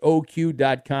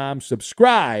CHOQ.com.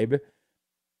 Subscribe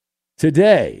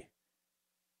today.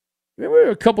 Remember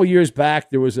a couple years back,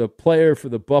 there was a player for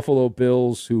the Buffalo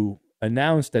Bills who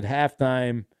announced at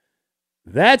halftime,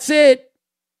 "That's it.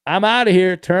 I'm out of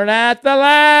here. Turn out the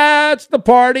lights. The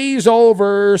party's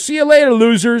over. See you later,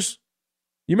 losers."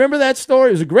 You remember that story?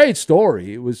 It was a great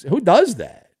story. It was, who does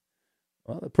that?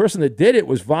 Well, the person that did it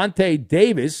was Vontae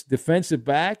Davis, defensive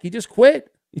back. He just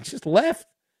quit. He just left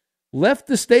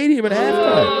the stadium at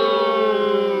halftime.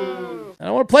 I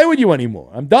don't want to play with you anymore.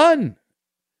 I'm done.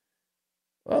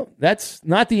 Well, that's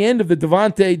not the end of the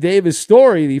Vontae Davis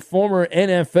story. The former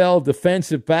NFL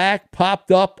defensive back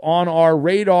popped up on our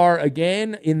radar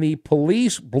again in the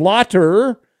police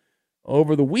blotter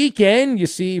over the weekend. You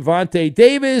see, Vontae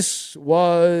Davis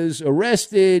was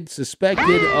arrested,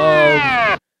 suspected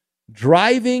of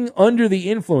driving under the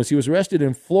influence. He was arrested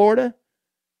in Florida,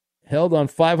 held on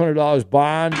 $500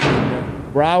 bond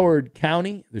in Broward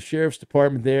County, the sheriff's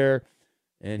department there,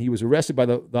 and he was arrested by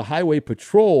the Highway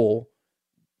Patrol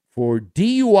for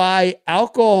DUI,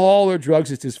 alcohol, or drugs.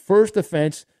 It's his first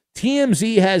offense.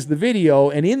 TMZ has the video,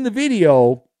 and in the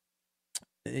video,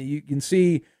 you can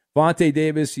see Vontae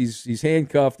Davis. He's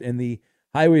handcuffed, and the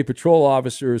Highway Patrol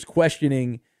officer is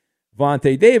questioning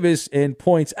Vontae Davis and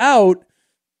points out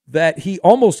that he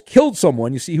almost killed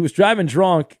someone. You see, he was driving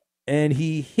drunk, and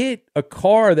he hit a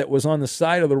car that was on the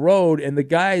side of the road, and the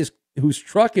guy whose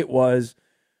truck it was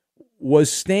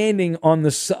standing on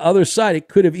the other side. It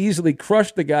could have easily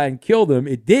crushed the guy and killed him.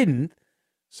 It didn't.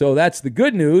 So that's the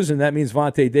good news, and that means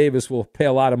Vontae Davis will pay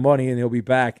a lot of money, and he'll be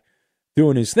back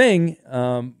doing his thing.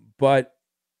 But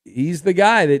he's the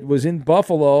guy that was in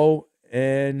Buffalo,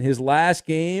 and his last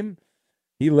game,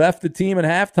 he left the team at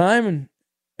halftime,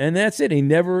 and that's it. He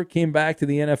never came back to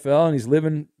the NFL, and he's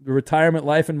living the retirement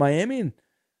life in Miami, and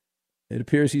it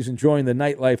appears he's enjoying the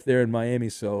nightlife there in Miami.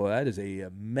 So that is a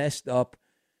messed up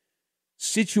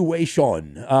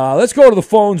situation. Let's go to the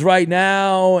phones right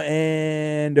now,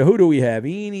 and who do we have?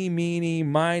 Eeny, meeny,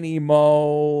 miny,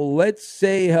 mo. Let's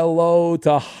say hello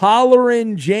to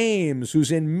Hollerin' James,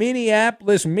 who's in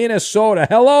Minneapolis, Minnesota.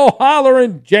 Hello,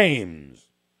 Hollerin' James.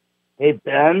 Hey,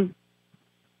 Ben.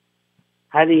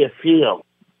 How do you feel?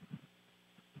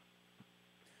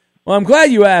 Well, I'm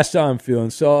glad you asked how I'm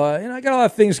feeling. So, I got a lot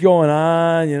of things going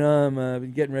on.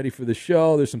 I'm getting ready for the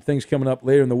show. There's some things coming up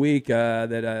later in the week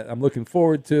that I'm looking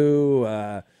forward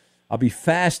to. I'll be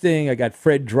fasting. I got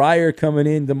Fred Dreyer coming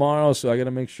in tomorrow, so I got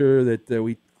to make sure that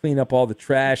we clean up all the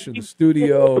trash in the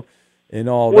studio and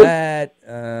all that.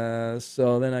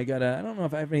 So then I don't know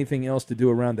if I have anything else to do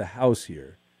around the house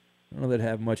here. I don't know that I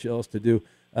have much else to do.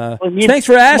 Thanks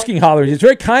for asking, Holler. It's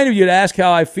very kind of you to ask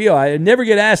how I feel. I never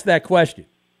get asked that question.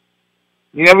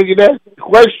 You never get asked the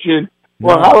question.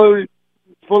 Well, Hollywood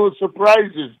is full of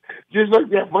surprises. Just like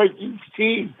that Vikings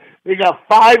team. They got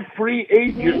 5 free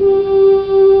agents.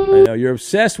 I know. You're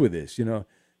obsessed with this.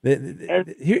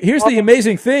 Here's the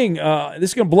amazing thing. This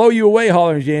is going to blow you away,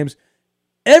 Holler James.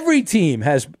 Every team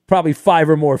has probably 5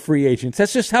 or more free agents.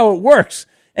 That's just how it works.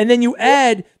 And then you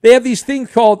add, they have these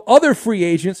things called other free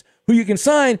agents who you can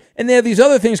sign, and they have these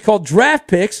other things called draft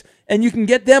picks, and you can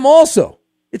get them also.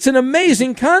 It's an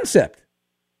amazing concept.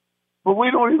 But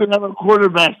we don't even have a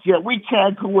quarterback yet. We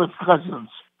can't go with Cousins.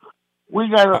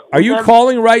 Are you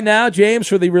calling right now, James,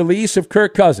 for the release of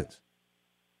Kirk Cousins?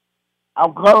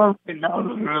 I'm calling right now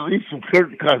for the release of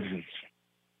Kirk Cousins.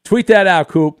 Tweet that out,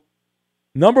 Coop.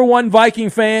 Number 1 Viking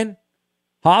fan,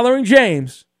 Hollering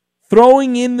James,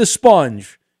 throwing in the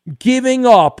sponge, giving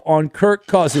up on Kirk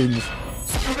Cousins.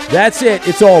 That's it.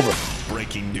 It's over.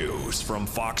 Breaking news from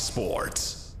Fox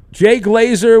Sports. Jay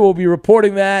Glazer will be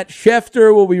reporting that.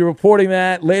 Schefter will be reporting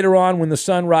that later on when the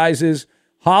sun rises.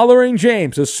 Hollering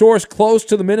James, a source close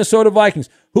to the Minnesota Vikings.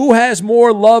 Who has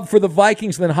more love for the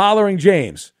Vikings than Hollering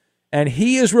James? And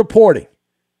he is reporting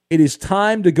it is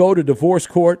time to go to divorce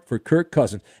court for Kirk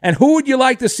Cousins. And who would you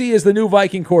like to see as the new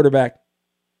Viking quarterback?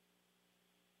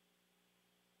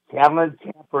 Colin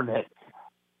Kaepernick.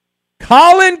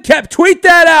 Tweet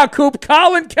that out, Coop.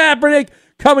 Colin Kaepernick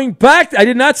coming back. I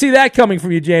did not see that coming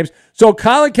from you, James. So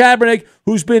Colin Kaepernick,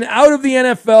 who's been out of the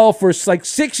NFL for like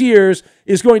 6 years,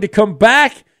 is going to come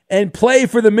back and play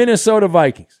for the Minnesota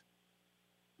Vikings.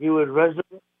 He would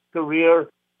resurrect the career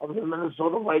of the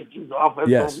Minnesota Vikings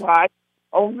offensive line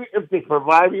only if they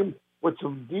provide him with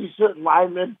some decent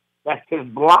linemen that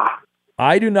can block.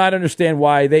 I do not understand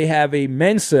why they have a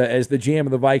Mensa as the GM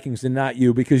of the Vikings and not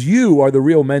you, because you are the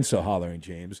real Mensa, Hollering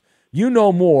James. You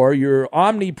know more. You're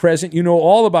omnipresent. You know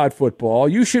all about football.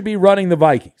 You should be running the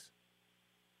Vikings.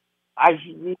 I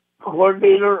should be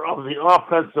coordinator of the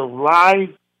offensive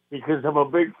line because I'm a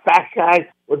big fat guy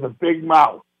with a big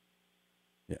mouth.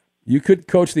 Yeah, you could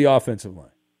coach the offensive line.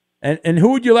 And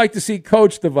who would you like to see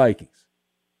coach the Vikings?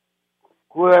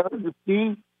 Whoever the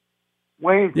team,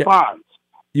 Wayne Fonz.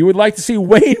 You would like to see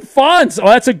Wayne Fonz. Oh,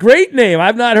 that's a great name.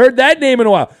 I've not heard that name in a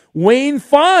while. Wayne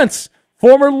Fonz,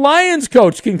 former Lions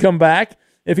coach, can come back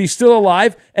if he's still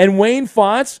alive. And Wayne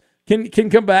Fonz can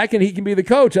come back and he can be the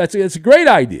coach. That's a great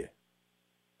idea.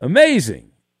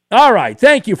 Amazing. All right.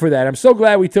 Thank you for that. I'm so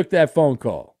glad we took that phone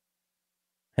call.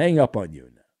 Hang up on you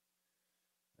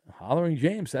now. Hollering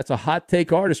James. That's a hot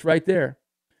take artist right there.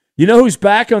 You know who's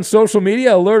back on social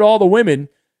media? Alert all the women.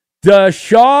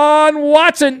 Deshaun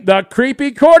Watson, the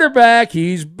creepy quarterback.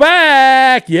 He's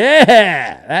back.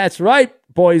 Yeah, that's right,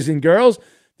 boys and girls.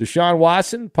 Deshaun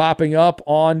Watson popping up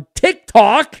on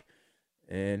TikTok.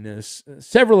 And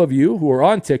several of you who are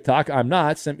on TikTok, I'm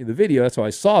not, sent me the video. That's how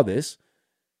I saw this.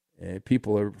 And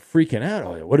people are freaking out.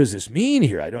 Oh, what does this mean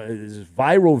here? This is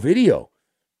viral video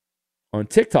on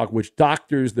TikTok, which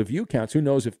doctors the view counts. Who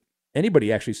knows if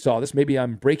anybody actually saw this? Maybe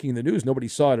I'm breaking the news. Nobody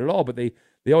saw it at all, but they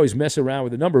always mess around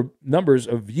with the numbers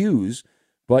of views.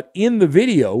 But in the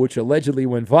video, which allegedly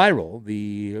went viral,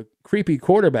 the creepy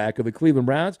quarterback of the Cleveland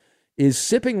Browns is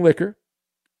sipping liquor.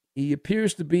 He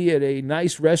appears to be at a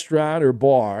nice restaurant or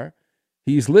bar.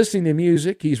 He's listening to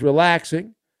music. He's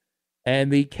relaxing.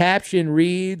 And the caption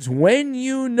reads, "When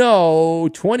you know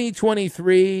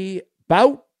 2023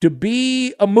 about to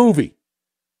be a movie."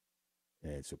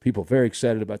 And so people are very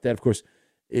excited about that. Of course,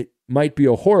 it might be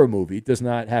a horror movie. It does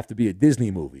not have to be a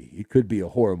Disney movie. It could be a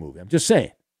horror movie. I'm just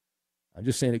saying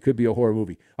it could be a horror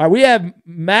movie. All right, we have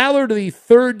Maller to the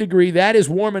third degree. That is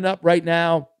warming up right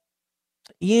now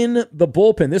in the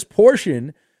bullpen. This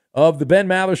portion of the Ben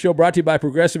Maller Show brought to you by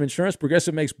Progressive Insurance.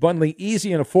 Progressive makes bundling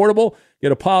easy and affordable.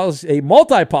 Get a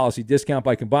multi-policy discount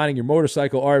by combining your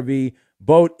motorcycle, RV,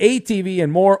 boat, ATV,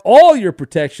 and more. All your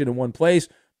protection in one place.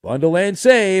 Bundle and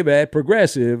save at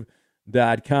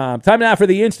Progressive.com. Time now for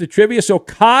the Instant Trivia. So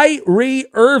Kyrie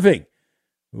Irving,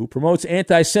 who promotes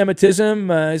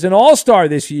anti-Semitism, is an all-star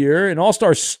this year, an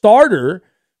all-star starter,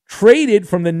 traded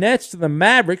from the Nets to the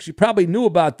Mavericks. You probably knew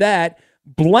about that.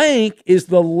 Blank is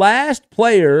the last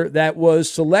player that was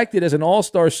selected as an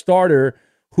all-star starter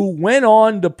who went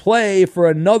on to play for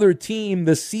another team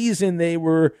the season they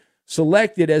were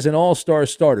selected as an all-star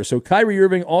starter. So Kyrie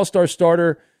Irving, all-star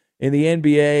starter in the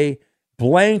NBA.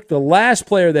 Blank, the last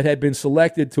player that had been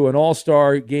selected to an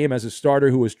all-star game as a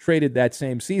starter who was traded that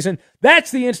same season.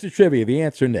 That's the Instant Trivia. The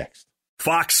answer next.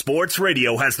 Fox Sports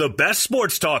Radio has the best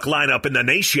sports talk lineup in the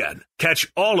nation.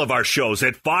 Catch all of our shows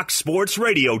at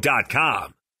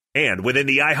foxsportsradio.com. And within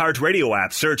the iHeartRadio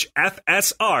app, search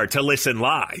FSR to listen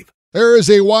live. There is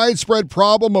a widespread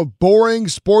problem of boring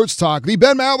sports talk. The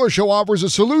Ben Maller Show offers a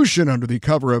solution under the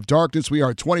cover of darkness. We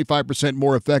are 25%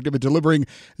 more effective at delivering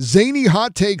zany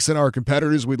hot takes than our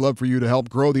competitors. We'd love for you to help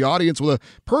grow the audience with a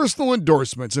personal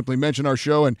endorsement. Simply mention our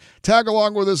show and tag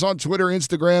along with us on Twitter,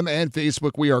 Instagram, and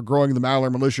Facebook. We are growing the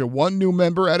Maller Militia one new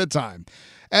member at a time.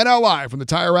 And now live from the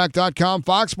TireRack.com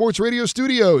Fox Sports Radio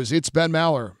studios, it's Ben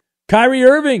Maller. Kyrie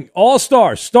Irving,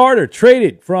 all-star, starter,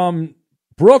 traded from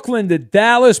Brooklyn to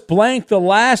Dallas. Blank, the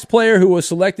last player who was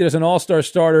selected as an all-star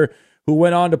starter who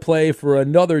went on to play for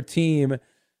another team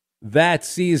that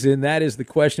season. That is the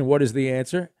question. What is the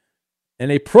answer?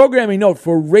 And a programming note,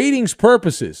 for ratings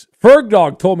purposes,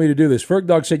 Fergdog told me to do this.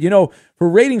 Fergdog said, for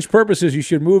ratings purposes, you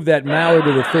should move that Maller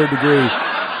to the third degree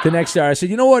to next hour. I said,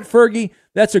 you know what, Fergie?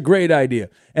 That's a great idea.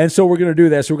 And so we're going to do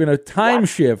that. So we're going to time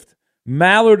shift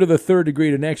Maller to the third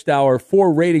degree to next hour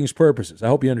for ratings purposes. I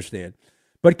hope you understand.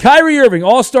 But Kyrie Irving,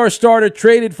 all-star starter,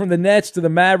 traded from the Nets to the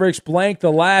Mavericks. Blank,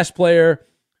 the last player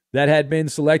that had been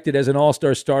selected as an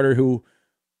all-star starter who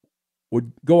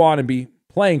would go on and be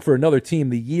playing for another team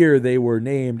the year they were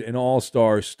named an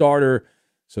all-star starter.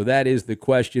 So that is the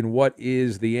question. What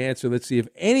is the answer? Let's see if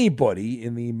anybody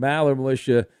in the Maller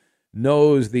Militia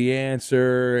knows the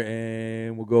answer.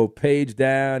 And we'll go page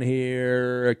down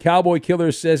here. Cowboy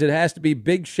Killer says it has to be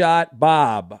Big Shot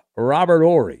Bob, Robert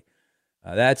Horry.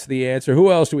 That's the answer.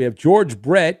 Who else do we have? George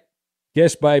Brett,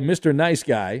 guessed by Mr. Nice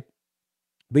Guy.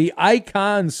 The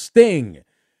Icon Sting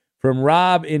from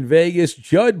Rob in Vegas.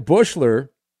 Judd Bushler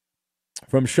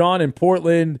from Sean in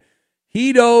Portland.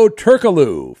 Hito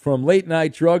Turkaloo from Late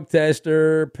Night Drug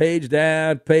Tester. Page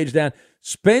down.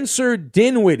 Spencer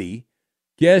Dinwiddie,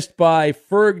 guessed by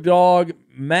Fergdog.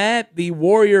 Matt, the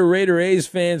Warrior Raider A's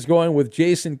fans, going with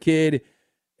Jason Kidd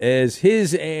as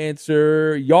his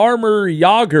answer. Yarmer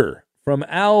Yager from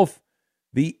Alf,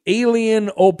 the Alien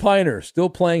Opiner, still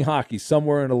playing hockey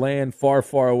somewhere in a land far,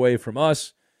 far away from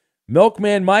us.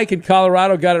 Milkman Mike in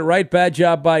Colorado got it right. Bad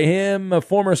job by him.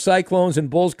 Former Cyclones and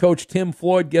Bulls coach Tim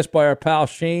Floyd, guessed by our pal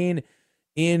Shane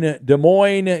in Des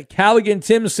Moines. Callaghan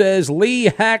Tim says, Lee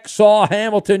Hacksaw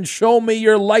Hamilton, show me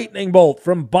your lightning bolt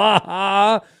from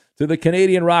Baja to the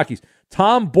Canadian Rockies.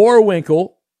 Tom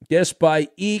Borwinkle, guessed by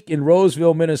Eek in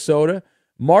Roseville, Minnesota.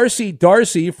 Marcy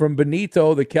Darcy from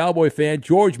Benito, the Cowboy fan.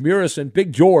 George Murison,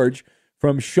 Big George,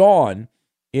 from Sean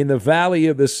in the Valley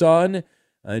of the Sun.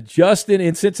 Justin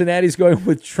in Cincinnati is going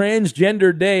with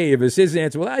Transgender Dave as his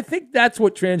answer. Well, I think that's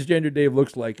what Transgender Dave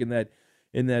looks like in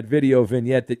that video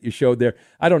vignette that you showed there.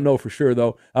 I don't know for sure,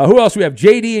 though. Who else? We have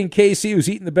JD in KC, who's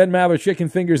eating the Ben Maller chicken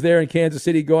fingers there in Kansas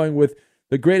City, going with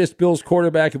the greatest Bills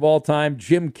quarterback of all time,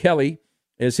 Jim Kelly,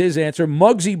 as his answer.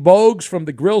 Muggsy Bogues from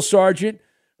the Grill Sergeant.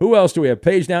 Who else do we have?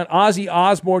 Page down. Ozzy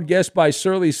Osbourne, guessed by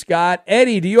Surly Scott.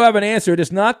 Eddie, do you have an answer? It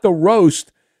is not the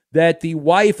roast that the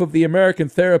wife of the American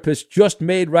Therapist just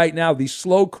made right now, the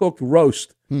slow-cooked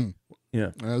roast. Yeah,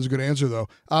 that was a good answer, though.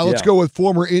 Let's go with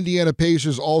former Indiana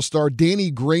Pacers All-Star Danny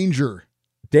Granger.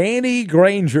 Danny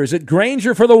Granger. Is it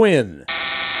Granger for the win?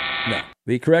 No.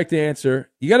 The correct answer,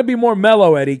 you got to be more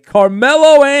mellow, Eddie.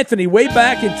 Carmelo Anthony, way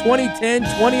back in 2010,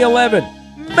 2011.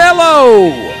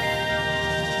 Mellow!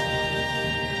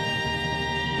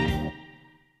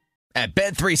 At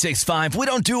Bet365, we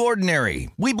don't do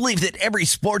ordinary. We believe that every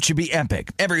sport should be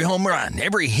epic. Every home run,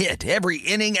 every hit, every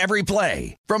inning, every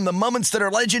play. From the moments that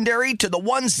are legendary to the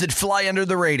ones that fly under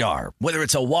the radar. Whether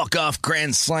it's a walk-off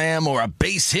grand slam or a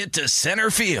base hit to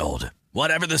center field.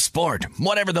 Whatever the sport,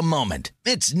 whatever the moment.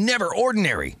 It's never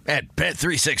ordinary at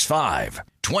Bet365.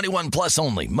 21 plus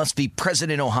only. Must be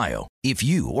present in Ohio. If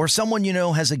you or someone you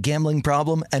know has a gambling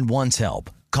problem and wants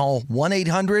help, call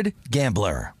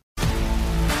 1-800-GAMBLER.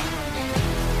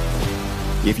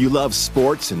 If you love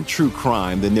sports and true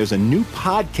crime, then there's a new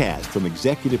podcast from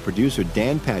executive producer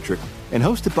Dan Patrick and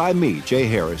hosted by me, Jay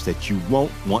Harris, that you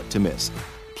won't want to miss.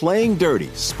 Playing Dirty: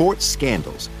 Sports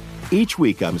Scandals. Each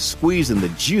week, I'm squeezing the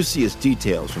juiciest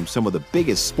details from some of the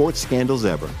biggest sports scandals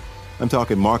ever. I'm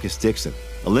talking Marcus Dixon,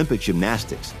 Olympic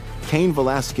gymnastics, Cain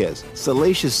Velasquez,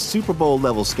 salacious Super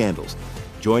Bowl-level scandals.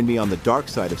 Join me on the dark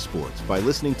side of sports by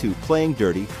listening to Playing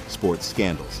Dirty: Sports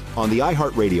Scandals on the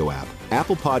iHeartRadio app,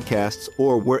 Apple Podcasts,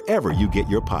 or wherever you get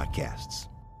your podcasts.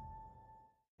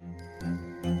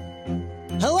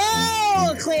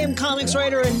 Hello, acclaimed comics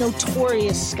writer and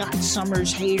notorious Scott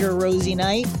Summers hater, Rosie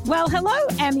Knight. Well, hello,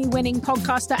 Emmy-winning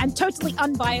podcaster and totally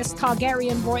unbiased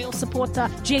Targaryen royal supporter,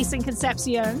 Jason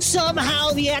Concepcion.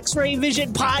 Somehow the X-Ray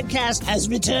Vision podcast has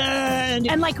returned.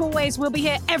 And like always, we'll be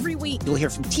here every week. You'll hear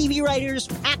from TV writers,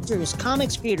 actors,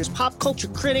 comics creators, pop culture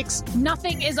critics.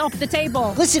 Nothing is off the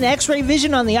table. Listen to X-Ray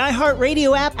Vision on the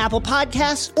iHeartRadio app, Apple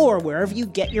Podcasts, or wherever you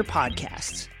get your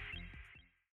podcasts.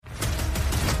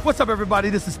 What's up,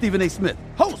 everybody? This is Stephen A. Smith,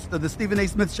 host of the Stephen A.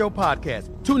 Smith Show podcast.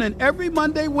 Tune in every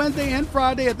Monday, Wednesday, and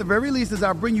Friday at the very least as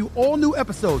I bring you all new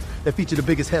episodes that feature the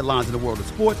biggest headlines in the world of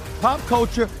sports, pop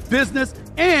culture, business,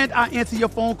 and I answer your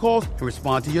phone calls and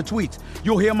respond to your tweets.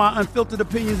 You'll hear my unfiltered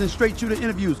opinions and straight-shooter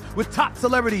interviews with top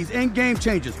celebrities and game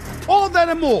changers. All that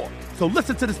and more. So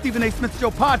listen to the Stephen A. Smith Show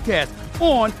podcast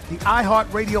on the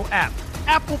iHeartRadio app,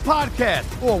 Apple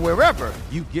Podcasts, or wherever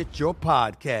you get your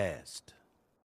podcast.